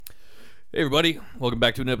Hey everybody, welcome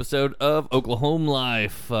back to an episode of Oklahoma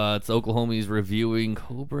Life. It's Oklahomies reviewing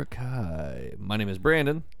Cobra Kai. My name is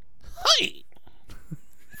Brandon. Hi!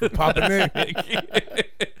 Popping in.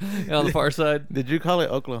 And on the far side, Did you call it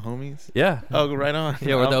Oklahomies? yeah. Oh, right on.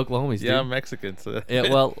 Yeah, we're the Oklahomies, dude. Yeah, I'm Mexican, so Yeah,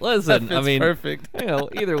 well, listen, that I mean, perfect.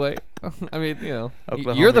 either way, I mean,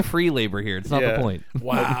 Oklahoma. you're the free labor here. It's not the point.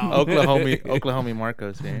 Wow. Oklahoma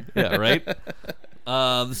Marcos here. Yeah, right?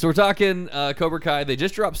 So we're talking Cobra Kai. They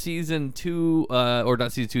just dropped season 2, or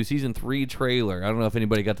not season 2, season 3 trailer. I don't know if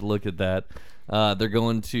anybody got to look at that. They're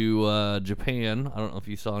going to Japan. I don't know if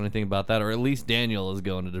you saw anything about that, or at least Daniel is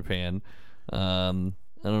going to Japan.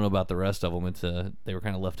 I don't know about the rest of them. They were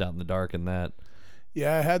kind of left out in the dark in that.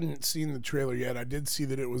 Yeah, I hadn't seen the trailer yet. I did see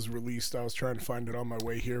that it was released. I was trying to find it on my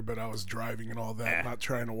way here, but I was driving and all that, not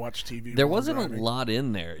trying to watch TV. There while wasn't driving. a lot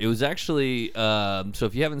in there. It was actually so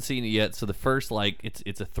if you haven't seen it yet, so the first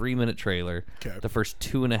it's a 3-minute trailer. Okay. The first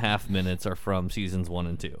 2.5 minutes are from seasons 1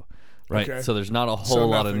 and 2. Right. Okay. So there's not a whole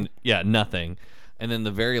lot of nothing. And then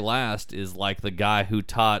the very last is like the guy who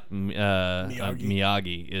taught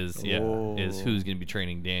Miyagi is who's going to be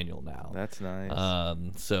training Daniel now. That's nice.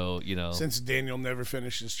 So Since Daniel never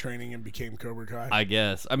finished his training and became Cobra Kai. I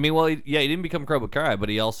guess. I mean, well, he didn't become Cobra Kai, but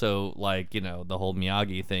he also the whole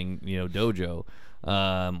Miyagi thing, dojo.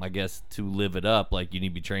 I guess to live it up, like you need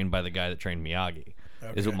to be trained by the guy that trained Miyagi.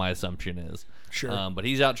 Is what my assumption is. Sure. But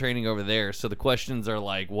he's out training over there. So the questions are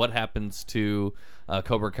like, what happens to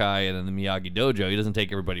Cobra Kai and then the Miyagi dojo? He doesn't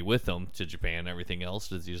take everybody with him to Japan and everything else.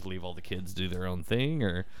 Does he just leave all the kids do their own thing?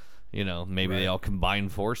 Or, maybe they all combine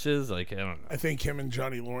forces? Like, I don't know. I think him and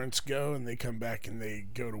Johnny Lawrence go, and they come back and they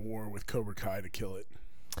go to war with Cobra Kai to kill it.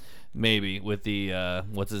 Maybe with the,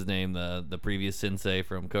 what's his name? The previous sensei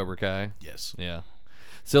from Cobra Kai? Yes. Yeah.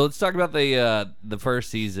 So let's talk about the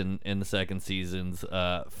first season and the second seasons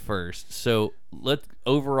first. So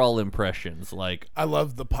overall impressions. Like, I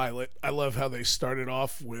love the pilot. I love how they started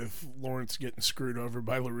off with Lawrence getting screwed over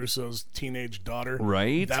by LaRusso's teenage daughter.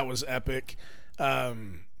 Right. That was epic.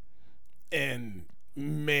 And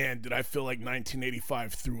man, did I feel like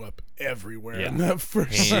 1985 threw up everywhere in that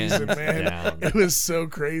first season, man. Down. It was so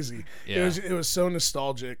crazy. Yeah. It was so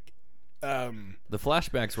nostalgic. The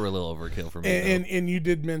flashbacks were a little overkill for me. And you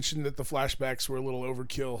did mention that the flashbacks were a little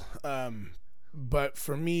overkill. But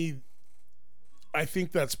for me, I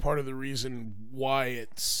think that's part of the reason why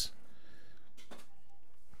it's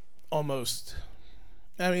almost...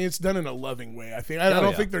 I mean, it's done in a loving way. I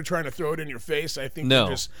don't think they're trying to throw it in your face. I think they're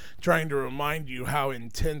just trying to remind you how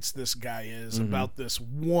intense this guy is about this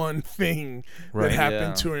one thing that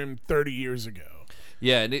happened to him 30 years ago.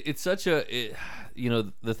 Yeah, and it's such the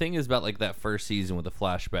thing is about like that first season with the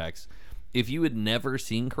flashbacks. If you had never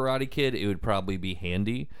seen Karate Kid, it would probably be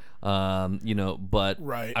handy, but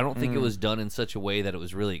Right. I don't think it was done in such a way that it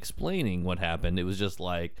was really explaining what happened. It was just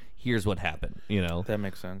like, here's what happened, That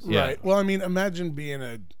makes sense. Yeah. Right. Well, I mean, imagine being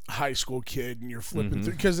a high school kid and you're flipping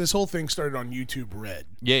through, because this whole thing started on YouTube Red.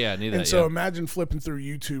 Yeah, I knew that. And so imagine flipping through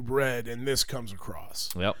YouTube Red and this comes across.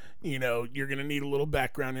 Yep. You're going to need a little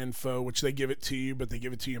background info, which they give it to you, but they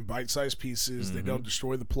give it to you in bite-sized pieces. They don't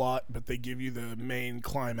destroy the plot, but they give you the main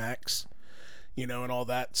climax, and all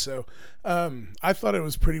that. So I thought it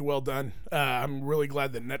was pretty well done. I'm really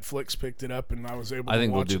glad that Netflix picked it up and I was able to watch it. I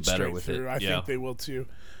think we'll do better straight with through. it. I think they will too.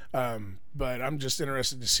 But I'm just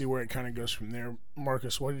interested to see where it kind of goes from there.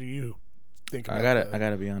 Marcus, what do you think about I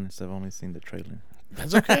gotta be honest. I've only seen the trailer.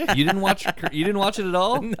 That's okay. You didn't watch it at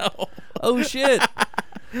all? No. Oh shit.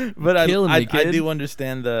 But I kid. do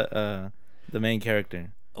understand the main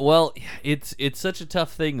character. Well, it's such a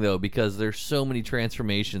tough thing though, because there's so many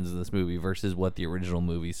transformations in this movie versus what the original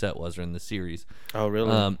movie set was, or in the series. Oh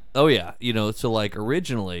really? Oh yeah. So like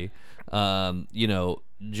originally,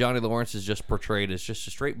 Johnny Lawrence is just portrayed as just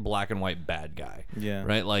a straight black and white bad guy. Yeah.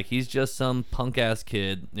 Right? Like he's just some punk ass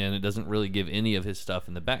kid, and it doesn't really give any of his stuff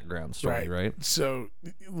in the background story, right? So,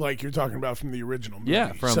 like you're talking about from the original movie.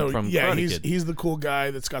 Yeah, from Karate Kid. He's the cool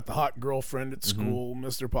guy that's got the hot girlfriend at school.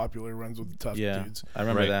 Mr. Popular runs with the tough dudes. I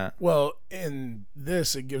remember Right. that. Well, in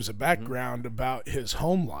this, it gives a background about his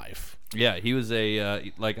home life. Yeah, he was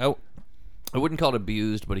I wouldn't call it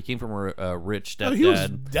abused, but he came from a rich stepdad. Oh, he was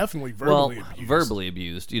definitely verbally abused. Verbally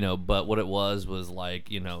abused, but what it was like,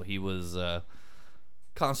 he was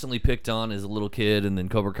constantly picked on as a little kid, and then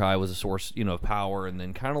Cobra Kai was a source, of power, and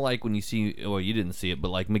then kind of like when you see, well, you didn't see it,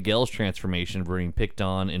 but like Miguel's transformation, where he picked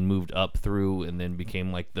on and moved up through, and then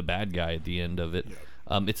became like the bad guy at the end of it.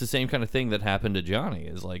 Yep. It's the same kind of thing that happened to Johnny.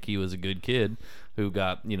 Is like he was a good kid who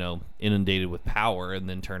got inundated with power, and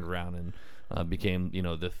then turned around and became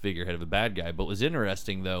the figurehead of a bad guy. But what was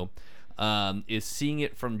interesting though, is seeing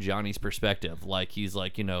it from Johnny's perspective. Like, he's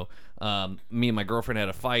like, me and my girlfriend had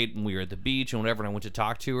a fight, and we were at the beach and whatever, and I went to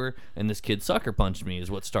talk to her, and this kid sucker punched me is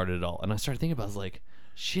what started it all. And I started thinking about it, I was like,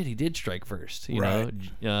 shit, he did strike first.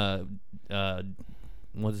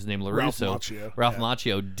 What's his name? LaRusso. Ralph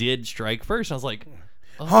Macchio did strike first. I was like,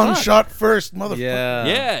 Han shot first, motherfucker.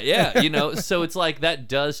 Yeah. So it's like that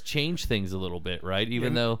does change things a little bit, right?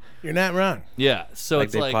 Even though you're not wrong. Yeah. So like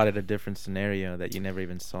it's they like plotted a different scenario that you never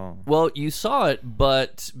even saw. Well, you saw it,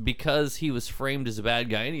 but because he was framed as a bad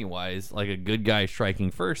guy anyways, like a good guy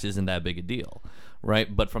striking first isn't that big a deal.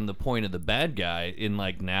 Right, but from the point of the bad guy, in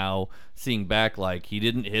like now seeing back, like he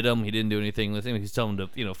didn't hit him, he didn't do anything with him. He's telling him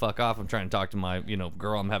to, fuck off. I'm trying to talk to my,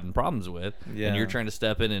 girl I'm having problems with, and you're trying to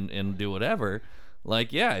step in and do whatever.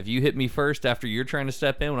 Like, yeah, if you hit me first after you're trying to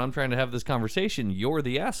step in when I'm trying to have this conversation, you're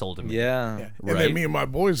the asshole to me. Yeah. And right? then me and my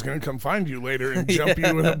boys gonna come find you later and jump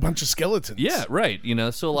you with a bunch of skeletons. Yeah, right.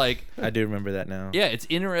 So like, I do remember that now. Yeah, it's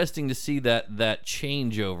interesting to see that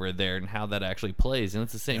change over there and how that actually plays, and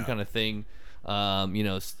it's the same kind of thing. Well,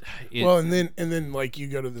 and then like you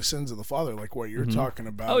go to the sins of the father, like what you're talking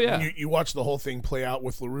about. Oh yeah. You watch the whole thing play out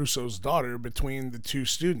with LaRusso's daughter between the two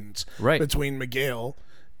students, right? Between Miguel,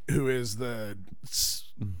 who is the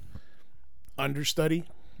understudy.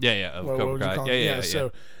 Of Cobra Kai. Yeah.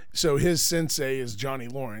 So his sensei is Johnny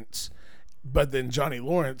Lawrence, but then Johnny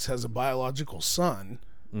Lawrence has a biological son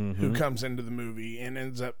who comes into the movie and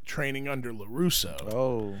ends up training under LaRusso.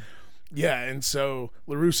 Oh. Yeah, and so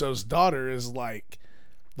LaRusso's daughter is like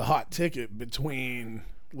the hot ticket between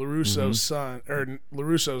LaRusso's son, or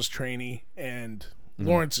LaRusso's trainee and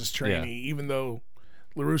Lawrence's trainee, even though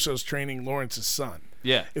LaRusso's training Lawrence's son.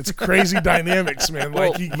 Yeah. It's crazy dynamics, man.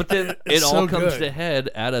 Well, but then it all comes to head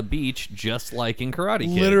at a beach, just like in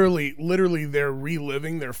Karate Kid. Literally, they're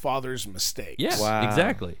reliving their father's mistakes. Yeah, wow.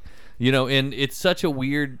 Exactly. And it's such a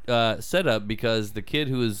weird setup because the kid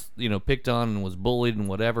who was, picked on and was bullied and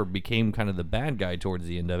whatever became kind of the bad guy towards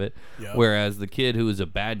the end of it. Yep. Whereas the kid who was a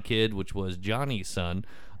bad kid, which was Johnny's son,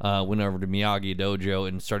 went over to Miyagi Dojo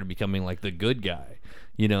and started becoming like the good guy.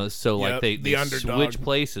 So like they switch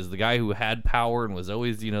places. The guy who had power and was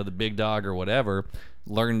always, the big dog or whatever,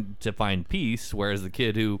 learned to find peace, whereas the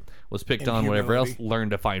kid who was picked on, whatever else, learned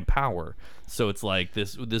to find power. So it's like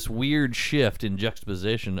this weird shift in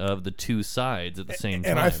juxtaposition of the two sides at the same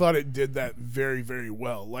time. And I thought it did that very, very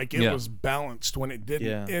well. Like it was balanced when it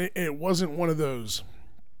didn't. Yeah. It wasn't one of those.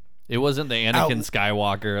 It wasn't the Anakin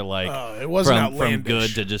Skywalker it wasn't from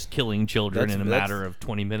good to just killing children in a matter of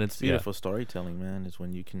 20 minutes. Beautiful storytelling, man, is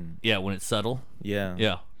when you can. Yeah, when it's subtle.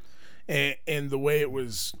 Yeah. And the way it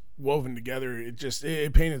was woven together,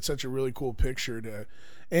 it painted such a really cool picture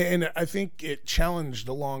and I think it challenged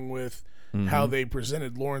along with how they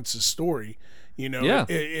presented Lawrence's story.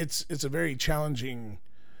 It's a very challenging.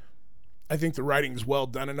 I think the writing's well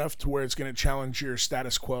done enough to where it's going to challenge your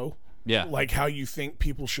status quo. Yeah, like how you think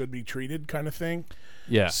people should be treated, kind of thing.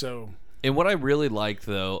 Yeah. So, and what I really like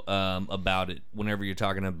though about it, whenever you're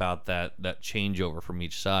talking about that changeover from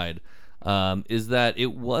each side, is that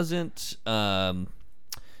it wasn't one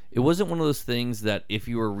of those things that if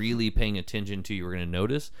you were really paying attention to, you were going to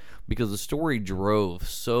notice, because the story drove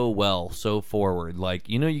so well, so forward. Like,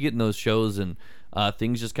 you get in those shows and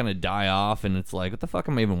things just kind of die off, and it's like, what the fuck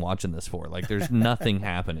am I even watching this for? Like, there's nothing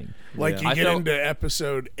happening. Like, you get into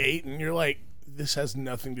episode 8, and you're like, this has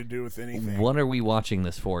nothing to do with anything. What are we watching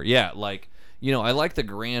this for? Yeah, like, I like the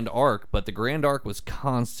grand arc, but the grand arc was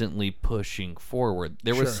constantly pushing forward.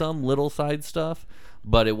 There was some little side stuff,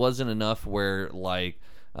 but it wasn't enough where, like,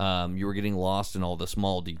 you were getting lost in all the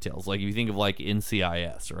small details. Like if you think of like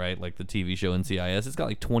NCIS, right? Like the TV show NCIS, it's got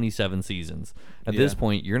like 27 seasons. At this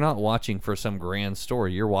point, you're not watching for some grand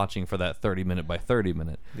story. You're watching for that 30-minute by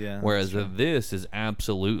 30-minute. Yeah. Whereas this is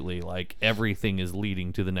absolutely like everything is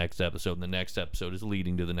leading to the next episode, and the next episode is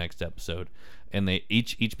leading to the next episode, and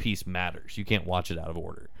each piece matters. You can't watch it out of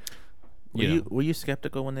order. Were you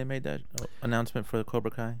skeptical when they made that announcement for the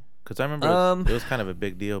Cobra Kai? Because I remember it was kind of a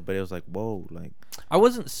big deal, but it was like, whoa, like I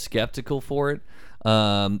wasn't skeptical for it.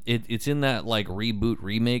 It's in that like reboot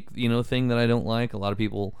remake, thing that I don't like. A lot of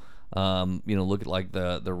people, look at like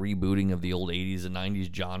the rebooting of the old 80s and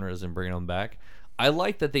 90s genres and bringing them back. I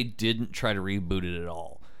like that they didn't try to reboot it at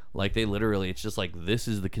all. Like they literally, it's just like this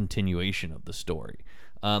is the continuation of the story.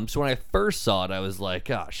 So when I first saw it, I was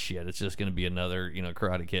like, oh shit, it's just going to be another,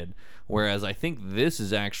 Karate Kid. Whereas I think this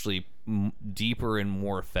is actually deeper and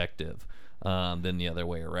more effective than the other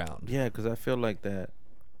way around. Yeah, because I feel like that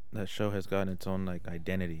show has gotten its own like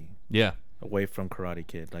identity. Yeah. Away from Karate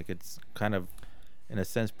Kid, like it's kind of, in a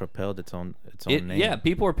sense, propelled its own name. Yeah,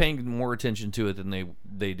 people are paying more attention to it than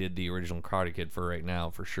they did the original Karate Kid for right now,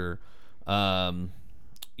 for sure. It's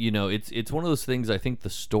one of those things. I think the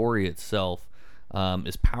story itself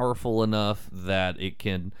is powerful enough that it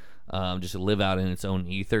can just live out in its own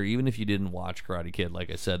ether. Even if you didn't watch Karate Kid, like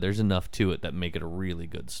I said, there's enough to it that make it a really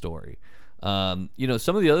good story. Some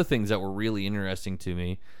of the other things that were really interesting to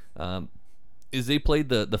me is they played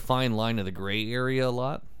the fine line of the gray area a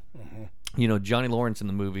lot. Mm-hmm. Johnny Lawrence in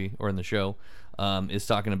the movie or in the show is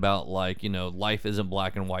talking about life isn't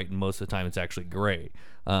black and white, and most of the time it's actually gray.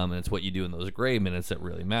 And it's what you do in those gray minutes that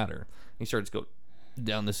really matter. He starts to go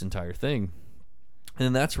down this entire thing.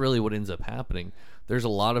 And that's really what ends up happening. There's a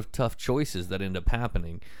lot of tough choices that end up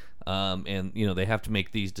happening. And they have to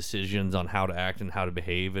make these decisions on how to act and how to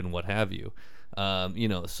behave and what have you.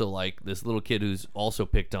 So like this little kid who's also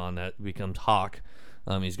picked on that becomes Hawk.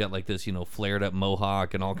 He's got like this, flared up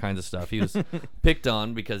mohawk and all kinds of stuff. He was picked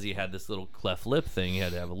on because he had this little cleft lip thing. He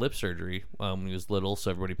had to have a lip surgery when he was little,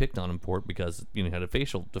 so everybody picked on him for it because he had a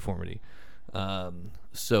facial deformity.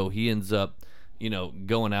 So he ends up,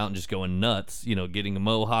 going out and just going nuts, getting a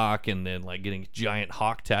mohawk and then like getting a giant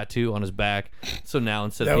hawk tattoo on his back. So now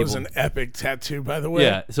instead of that was an epic tattoo, by the way.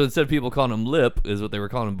 Yeah. So instead of people calling him Lip, is what they were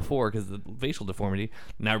calling him before because of the facial deformity.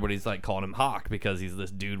 Now everybody's like calling him Hawk because he's this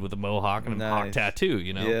dude with a mohawk and a hawk tattoo.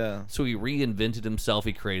 Yeah. So he reinvented himself.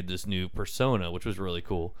 He created this new persona, which was really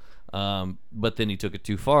cool. But then he took it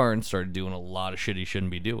too far and started doing a lot of shit he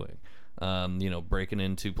shouldn't be doing. Breaking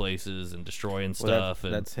into places and destroying stuff.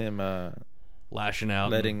 That's him. Lashing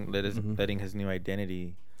out, letting his new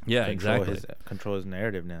identity, control his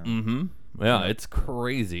narrative now. Mm-hmm. Yeah, it's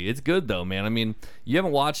crazy. It's good though, man. I mean, you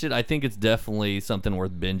haven't watched it. I think it's definitely something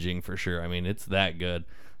worth binging for sure. I mean, it's that good.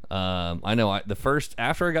 I know.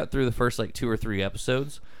 After I got through the first like 2 or 3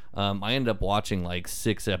 episodes, I ended up watching like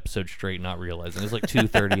 6 episodes straight, not realizing it was like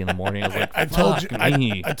 2:30 in the morning. I was like, I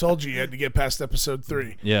told you had to get past episode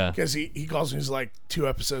 3. Yeah, because he calls me. He's like 2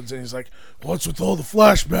 episodes, and he's like, "What's with all the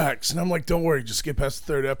flashbacks?" And I'm like, "Don't worry, just get past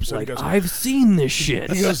the 3rd episode." Like, he goes, "I've seen this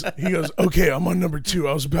shit." He goes, "Okay, I'm on number 2.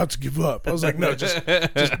 I was about to give up." I was like, "No,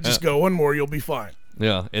 just go one more. You'll be fine."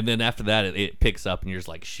 Yeah, and then after that, it picks up, and you're just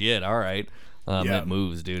like, "Shit, all right." It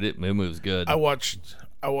moves, dude. It moves good. I watched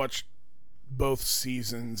both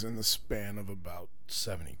seasons in the span of about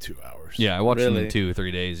 72 hours. Yeah, I watched them in 2 or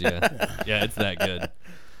 3 days. Yeah, yeah, it's that good.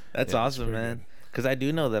 That's awesome, man. Because I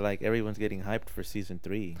do know that like everyone's getting hyped for season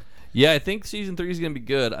 3. Yeah, I think season 3 is gonna be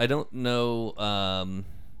good. I don't know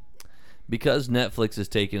because Netflix is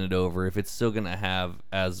taking it over if it's still gonna have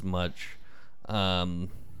as much. I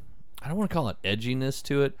don't want to call it edginess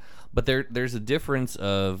to it, but there's a difference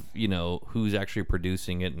of who's actually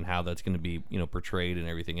producing it and how that's going to be portrayed and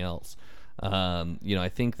everything else. I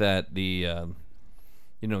think that the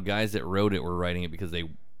guys that wrote it were writing it because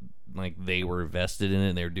they were vested in it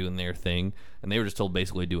and they were doing their thing, and they were just told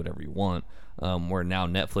basically do whatever you want. Where now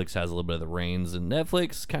Netflix has a little bit of the reins, and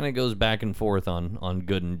Netflix kind of goes back and forth on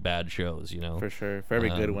good and bad shows. For sure. For every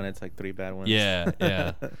good one, it's like 3 bad ones. Yeah,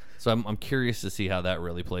 yeah. So I'm curious to see how that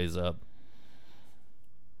really plays up.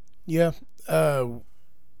 Yeah,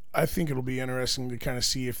 I think it'll be interesting to kind of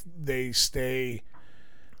see if they stay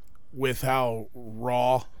with how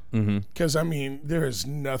raw. Because I mean, there is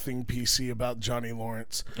nothing PC about Johnny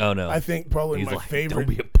Lawrence. Oh no! I think probably He's my like, favorite.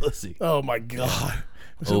 Don't be a pussy. Oh my god!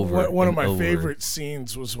 So one of my favorite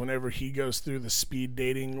scenes was whenever he goes through the speed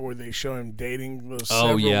dating, where they show him dating those.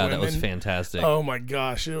 Oh yeah, women. that was fantastic. Oh my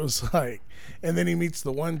gosh, it was like, and then he meets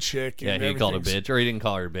the one chick. And he called her a bitch, or he didn't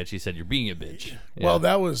call her a bitch. He said, "You're being a bitch." Yeah. Well,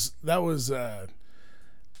 that was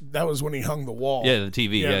when he hung the wall. Yeah, the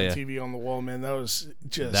TV. Yeah, the TV on the wall, man. That was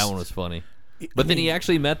just that one was funny. But then he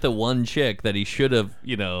actually met the one chick that he should have,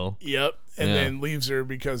 Yep, and then leaves her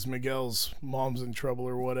because Miguel's mom's in trouble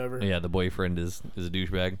or whatever. Yeah, the boyfriend is a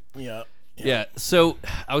douchebag. Yeah. Yeah. So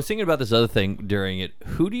I was thinking about this other thing during it.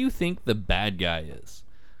 Who do you think the bad guy is?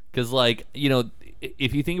 Because,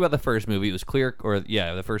 if you think about the first movie, it was clear,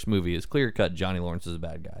 the first movie is clear cut. Johnny Lawrence is a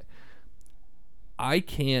bad guy. I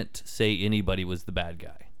can't say anybody was the bad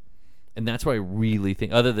guy. And that's what I really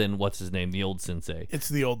think, other than, what's his name, the old sensei. It's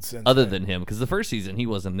the old sensei. Other than him, because the first season, he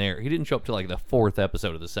wasn't there. He didn't show up till, the 4th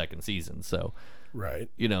episode of the 2nd season. So, right.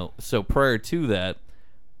 So prior to that,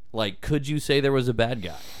 could you say there was a bad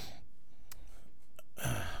guy?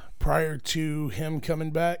 Prior to him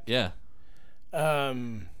coming back? Yeah.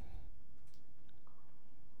 Man,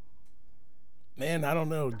 I don't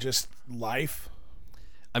know. Just life.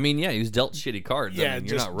 I mean, yeah, he was dealt shitty cards. Yeah, I mean,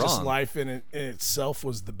 you're not wrong. Just life in itself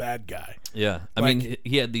was the bad guy. Yeah, I mean,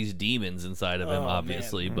 he had these demons inside of him,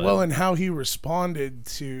 obviously. Man. But well, and how he responded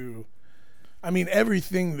to, I mean,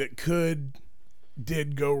 everything that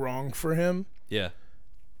did go wrong for him. Yeah,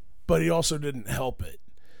 but he also didn't help it.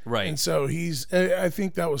 Right. And so I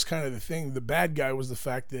think that was kind of the thing. The bad guy was the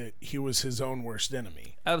fact that he was his own worst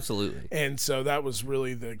enemy. Absolutely. And so that was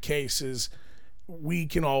really the case, is we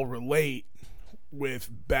can all relate with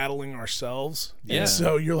battling ourselves. Yeah. And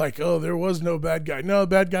so you're like, oh, there was no bad guy. No,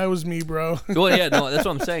 bad guy was me, bro. Well, yeah, no, that's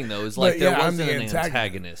what I'm saying, though, is like there wasn't the an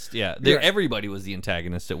antagonist. Yeah. Everybody was the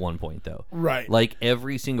antagonist at one point, though. Right. Like,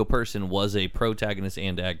 every single person was a protagonist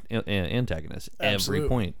and antagonist. Absolutely. Every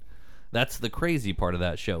point. That's the crazy part of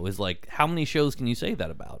that show, is like, how many shows can you say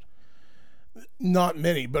that about? Not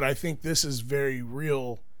many, but I think this is very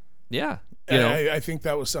real. Yeah. I think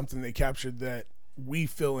that was something they captured that we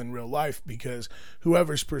feel in real life, because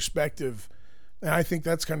whoever's perspective, and I think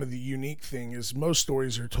that's kind of the unique thing, is most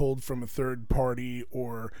stories are told from a third party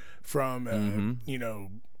or from a,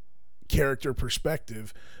 character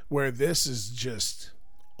perspective, where this is just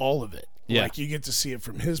all of it. Yeah. Like, you get to see it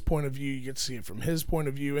from his point of view, you get to see it from his point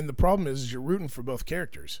of view, and the problem is you're rooting for both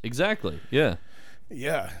characters. Exactly. Yeah.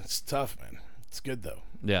 Yeah, it's tough, man. It's good, though.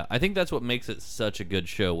 Yeah, I think that's what makes it such a good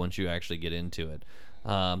show once you actually get into it.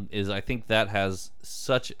 Is I think that has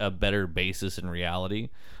such a better basis in reality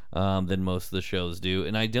than most of the shows do.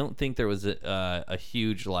 And I don't think there was a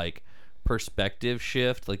huge, like, perspective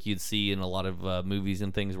shift like you'd see in a lot of movies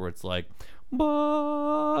and things where it's like,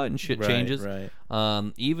 bah, and shit changes. Right.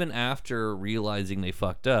 Even after realizing they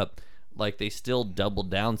fucked up, like, they still double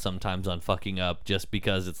down sometimes on fucking up, just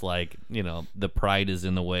because it's like, the pride is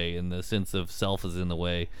in the way and the sense of self is in the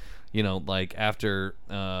way. Like, after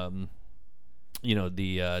the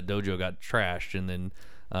dojo got trashed, and then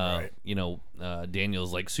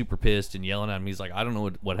Daniel's like super pissed and yelling at him. He's like, I don't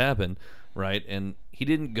know what happened, right? And he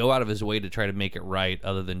didn't go out of his way to try to make it right,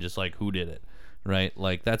 other than just like, who did it, right?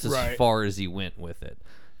 Like, that's as far as he went with it.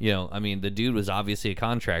 I mean, the dude was obviously a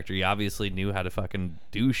contractor. He obviously knew how to fucking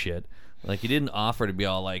do shit. Like, he didn't offer to be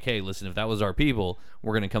all like, hey, listen, if that was our people,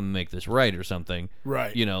 we're going to come and make this right or something.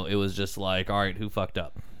 Right. It was just like, all right, who fucked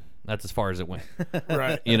up? That's as far as it went.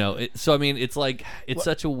 Right. So, I mean, it's like, it's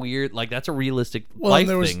such a weird, like, that's a realistic life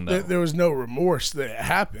thing, though. There was no remorse that it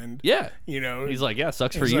happened. Yeah. He's like, yeah,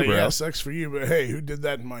 sucks for you, bro. Yeah, sucks for you, but hey, who did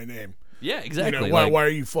that in my name? Yeah, exactly. Why are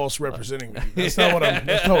you false representing me? That's not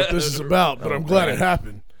that's not what this is about, but I'm glad it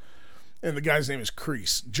happened. And the guy's name is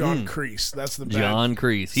Kreese. John Kreese. That's the bad John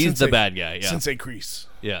Kreese. He's the bad guy, yeah. Sensei Kreese.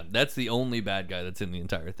 Yeah, that's the only bad guy that's in the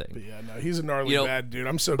entire thing. But yeah, no, he's a gnarly bad dude.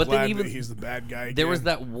 I'm so glad that he's the bad guy again. There was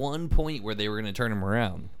that one point where they were going to turn him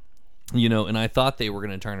around, and I thought they were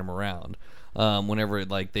going to turn him around. Whenever,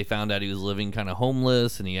 like, they found out he was living kind of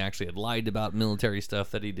homeless, and he actually had lied about military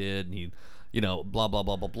stuff that he did, and he, blah, blah,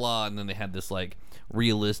 blah, blah, blah, and then they had this, like,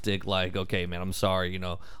 realistic, like, okay, man, I'm sorry,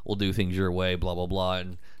 we'll do things your way, blah, blah, blah,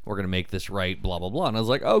 and we're going to make this right, blah, blah, blah. And I was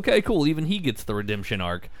like, okay, cool, even he gets the redemption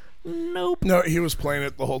arc. Nope. No, he was playing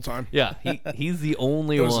it the whole time. Yeah, he's the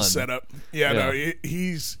only one. It was a setup. Yeah, no,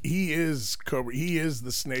 he is Cobra. He is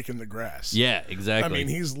the snake in the grass. Yeah, exactly. I mean,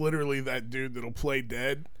 he's literally that dude that'll play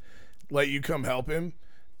dead, let you come help him,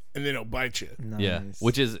 and then he'll bite you. Nice. Yeah,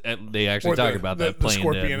 which is, they actually talk about that playing the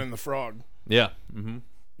scorpion dead. And the frog. Yeah. Mm-hmm.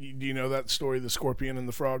 Do you know that story, the scorpion and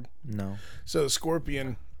the frog? No. So the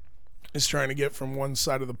scorpion is trying to get from one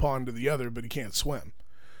side of the pond to the other, but he can't swim.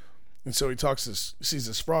 And so he sees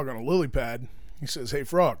this frog on a lily pad. He says, hey,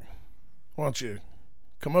 frog, why don't you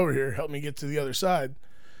come over here, help me get to the other side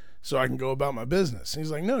so I can go about my business. And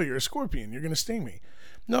he's like, no, you're a scorpion. You're going to sting me.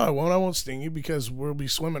 No, I won't. I won't sting you, because we'll be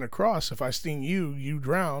swimming across. If I sting you, you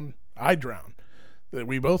drown. I drown. That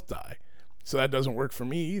we both die. So that doesn't work for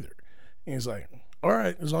me either. And he's like, all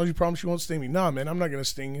right, as long as you promise you won't sting me. Nah, man, I'm not going to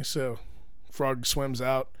sting you. So frog swims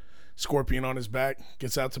out, scorpion on his back,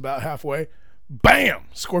 gets out to about halfway. Bam!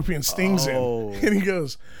 Scorpion stings him. And he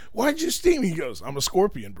goes, why'd you sting me? He goes, I'm a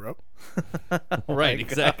scorpion, bro. Right,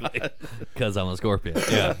 exactly. Because I'm a scorpion.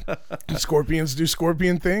 Yeah. Scorpions do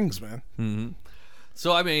scorpion things, man. Mm-hmm.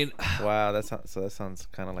 So, I mean... Wow, that sounds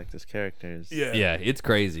kind of like this character's. Yeah. Yeah, it's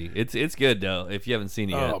crazy. It's good, though, if you haven't seen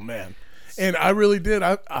it yet. Oh, man. And I really did.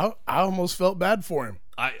 I almost felt bad for him.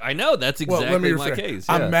 I know. That's exactly my case.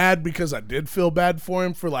 Yeah. I'm mad because I did feel bad for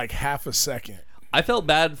him for like half a second. I felt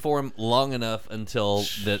bad for him long enough until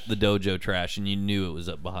the dojo trash, and you knew it was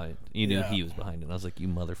up behind. You knew he was behind it. And I was like, you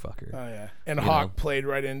motherfucker. Oh, yeah. And Hawk played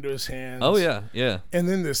right into his hands. Oh, yeah, yeah. And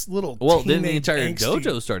then this little then the entire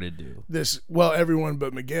dojo started to. Everyone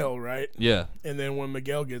but Miguel, right? Yeah. And then when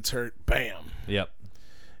Miguel gets hurt, bam. Yep.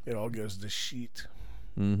 It all goes to shit.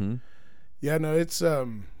 Mm-hmm. Yeah, no, it's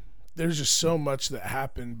there's just so much that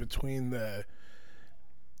happened between the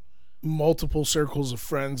multiple circles of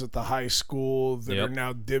friends at the high school that are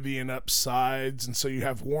now divvying up sides, and so you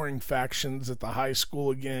have warring factions at the high school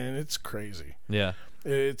again. It's crazy. Yeah.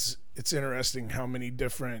 It's it's interesting how many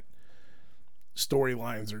different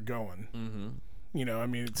storylines are going. Mm-hmm. You know, I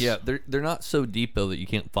mean, it's, they're not so deep though that you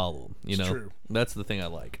can't follow them. You know, true. That's the thing I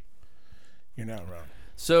like. You're not wrong.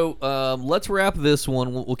 So let's wrap this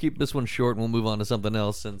one. We'll keep this one short, and we'll move on to something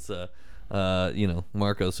else since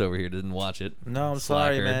Marcos over here didn't watch it. No, I'm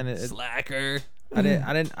sorry, man. Slacker. I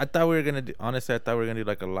didn't. I thought we were gonna do. Honestly, I thought we were gonna do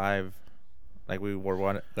like a live. Like we were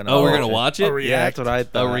gonna. Oh, we're gonna watch it. Yeah, that's what I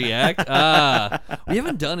thought. A react. We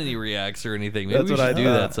haven't done any reacts or anything. Maybe we should do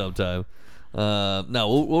that sometime.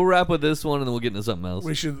 No, we'll wrap with this one and then we'll get into something else.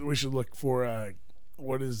 We should look for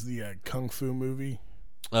what is the kung fu movie?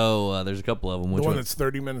 Oh, there's a couple of them. The one that's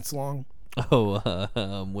 30 minutes long.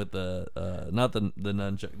 Oh, with the not the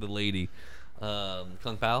nunchuck, the lady,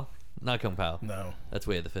 Kung Pao, not Kung Pao. No, that's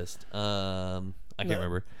Way of the Fist. I can't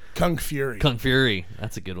remember. Kung Fury. Kung Fury.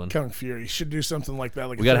 That's a good one. Kung Fury should do something like that.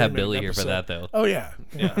 Like we gotta have Billy here for that though. Oh yeah,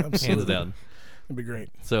 absolutely. Hands down. It'd be great.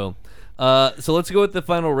 So let's go with the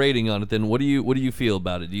final rating on it. Then, what do you feel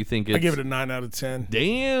about it? Do you think it's? I give it a 9 out of 10.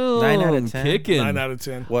 Damn, 9 out of 10. Kicking. 9 out of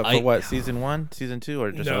 10. What for? What season 1, season 2,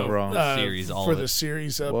 or just overall series? All for of the it.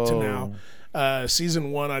 series up to now.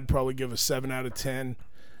 Season 1, I'd probably give a 7 out of 10.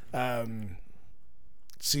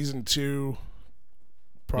 Season 2,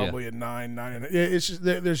 probably a 9. It's just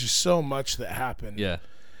there's just so much that happened. Yeah,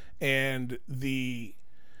 and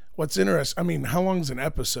what's interesting, I mean, how long is an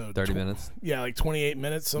episode? 30 minutes. Yeah, like 28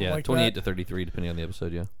 minutes, something like 28 that. to 33, depending on the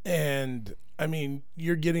episode, yeah. And, I mean,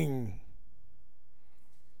 you're getting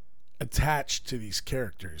attached to these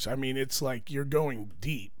characters. I mean, it's like you're going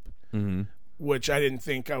deep, which I didn't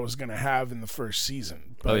think I was going to have in the first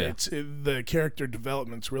season. But the character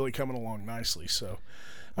development's really coming along nicely, so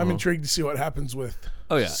I'm intrigued to see what happens with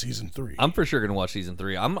season 3. I'm for sure going to watch season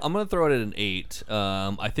 3. I'm going to throw it at an 8.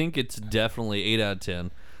 I think it's definitely 8 out of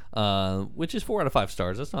 10. Which is 4 out of 5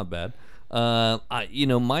 stars. That's not bad.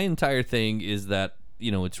 My entire thing is that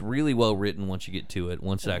it's really well written once you get to it.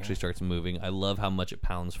 Once it actually starts moving, I love how much it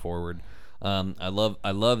pounds forward. I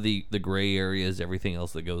love the gray areas, everything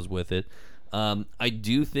else that goes with it. I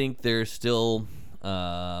do think there's still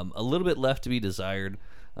a little bit left to be desired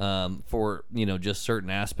for just certain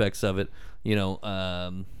aspects of it.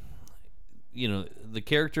 The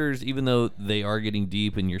characters, even though they are getting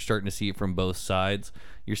deep and you're starting to see it from both sides,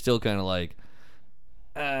 you're still kind of like,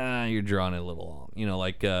 you're drawing it a little long.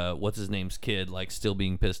 Like, what's his name's kid, like, still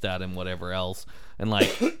being pissed at him, whatever else. And,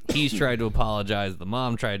 like, he's tried to apologize. The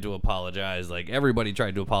mom tried to apologize. Like, everybody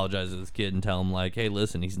tried to apologize to this kid and tell him, like, hey,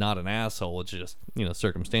 listen, he's not an asshole. It's just,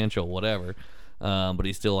 circumstantial, whatever. But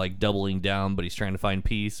he's still, like, doubling down, but he's trying to find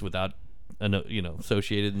peace without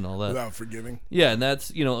associated and all that. Without forgiving. Yeah, and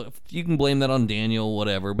that's, you can blame that on Daniel,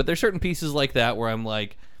 whatever. But there's certain pieces like that where I'm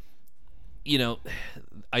like,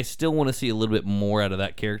 I still want to see a little bit more out of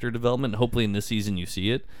that character development. Hopefully in this season you see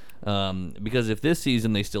it. Because if this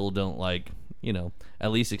season they still don't, like, at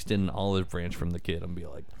least extend an olive branch from the kid, I'm going to be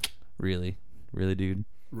like, really? Really, dude?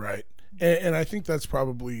 Right. And I think that's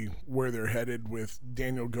probably where they're headed with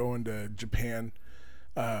Daniel going to Japan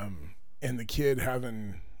and the kid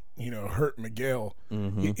having... hurt Miguel.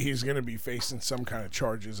 He's going to be facing some kind of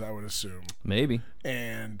charges, I would assume. Maybe.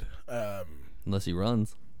 And unless he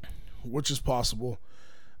runs, which is possible.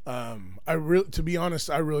 To be honest,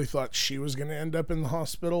 I really thought she was going to end up in the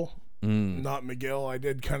hospital, not Miguel. I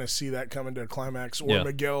did kind of see that coming to a climax, or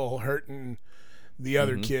Miguel hurting the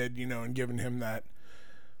other kid, and giving him that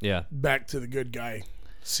back to the good guy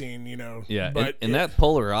scene, Yeah, but and that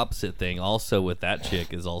polar opposite thing also with that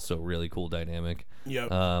chick is also a really cool dynamic.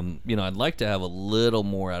 Yep. I'd like to have a little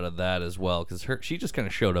more out of that as well, because she just kind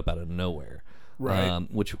of showed up out of nowhere, right?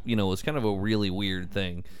 Which was kind of a really weird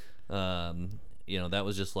thing. That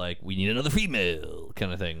was just like, we need another female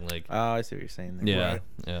kind of thing. Like, oh, I see what you're saying there.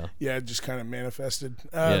 Yeah, right. Yeah, it just kind of manifested.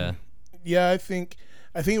 Yeah, I think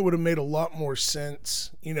it would have made a lot more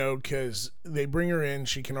sense, because they bring her in,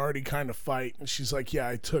 she can already kind of fight, and she's like, yeah,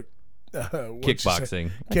 I took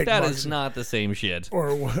kickboxing. That is not the same shit.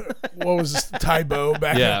 Or what was this, Taibo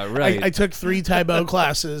back? Yeah, right. I took 3 Taibo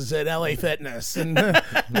classes at LA Fitness, and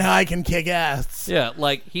now I can kick ass. Yeah,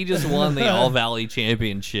 like he just won the All Valley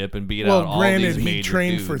Championship and beat out all these major granted, he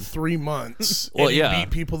trained dudes for 3 months. Well, and he yeah,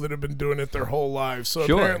 beat people that have been doing it their whole lives. So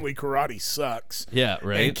Sure. apparently, karate sucks. Yeah,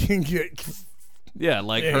 right. And can get. Yeah,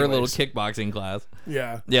 like her little kickboxing class.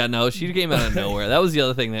 Yeah. Yeah, no, she came out of nowhere. That was the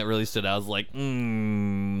other thing that really stood out. I was like,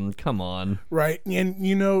 come on. Right. And,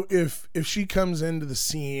 if she comes into the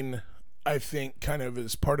scene, I think kind of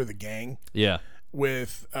as part of the gang. Yeah.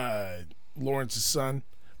 With Lawrence's son,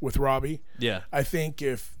 with Robbie. Yeah. I think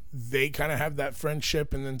if they kind of have that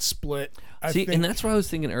friendship and then split. And that's what I was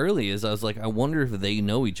thinking early. Is I was like, I wonder if they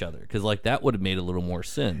know each other, because like that would have made a little more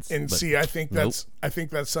sense. And I think that's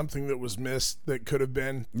something that was missed that could have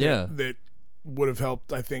been. That would have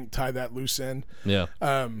helped. I think tie that loose end. Yeah.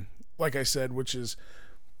 Like I said, which is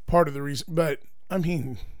part of the reason. But I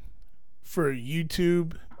mean, for a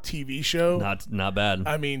YouTube TV show, not bad.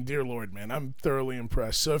 I mean, dear Lord, man, I'm thoroughly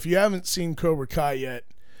impressed. So if you haven't seen Cobra Kai yet,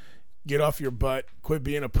 get off your butt, quit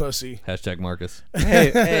being a pussy. # Marcus.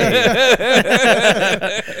 Hey.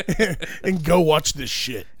 And go watch this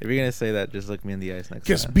shit. If you're gonna say that, just look me in the eyes next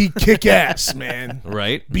time. Just be kick ass, man.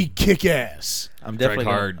 Right? Be kick ass. I'm definitely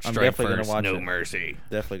gonna watch no it. mercy.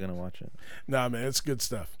 Definitely gonna watch it. Nah, man, it's good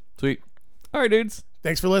stuff. Sweet. All right, dudes.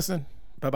 Thanks for listening.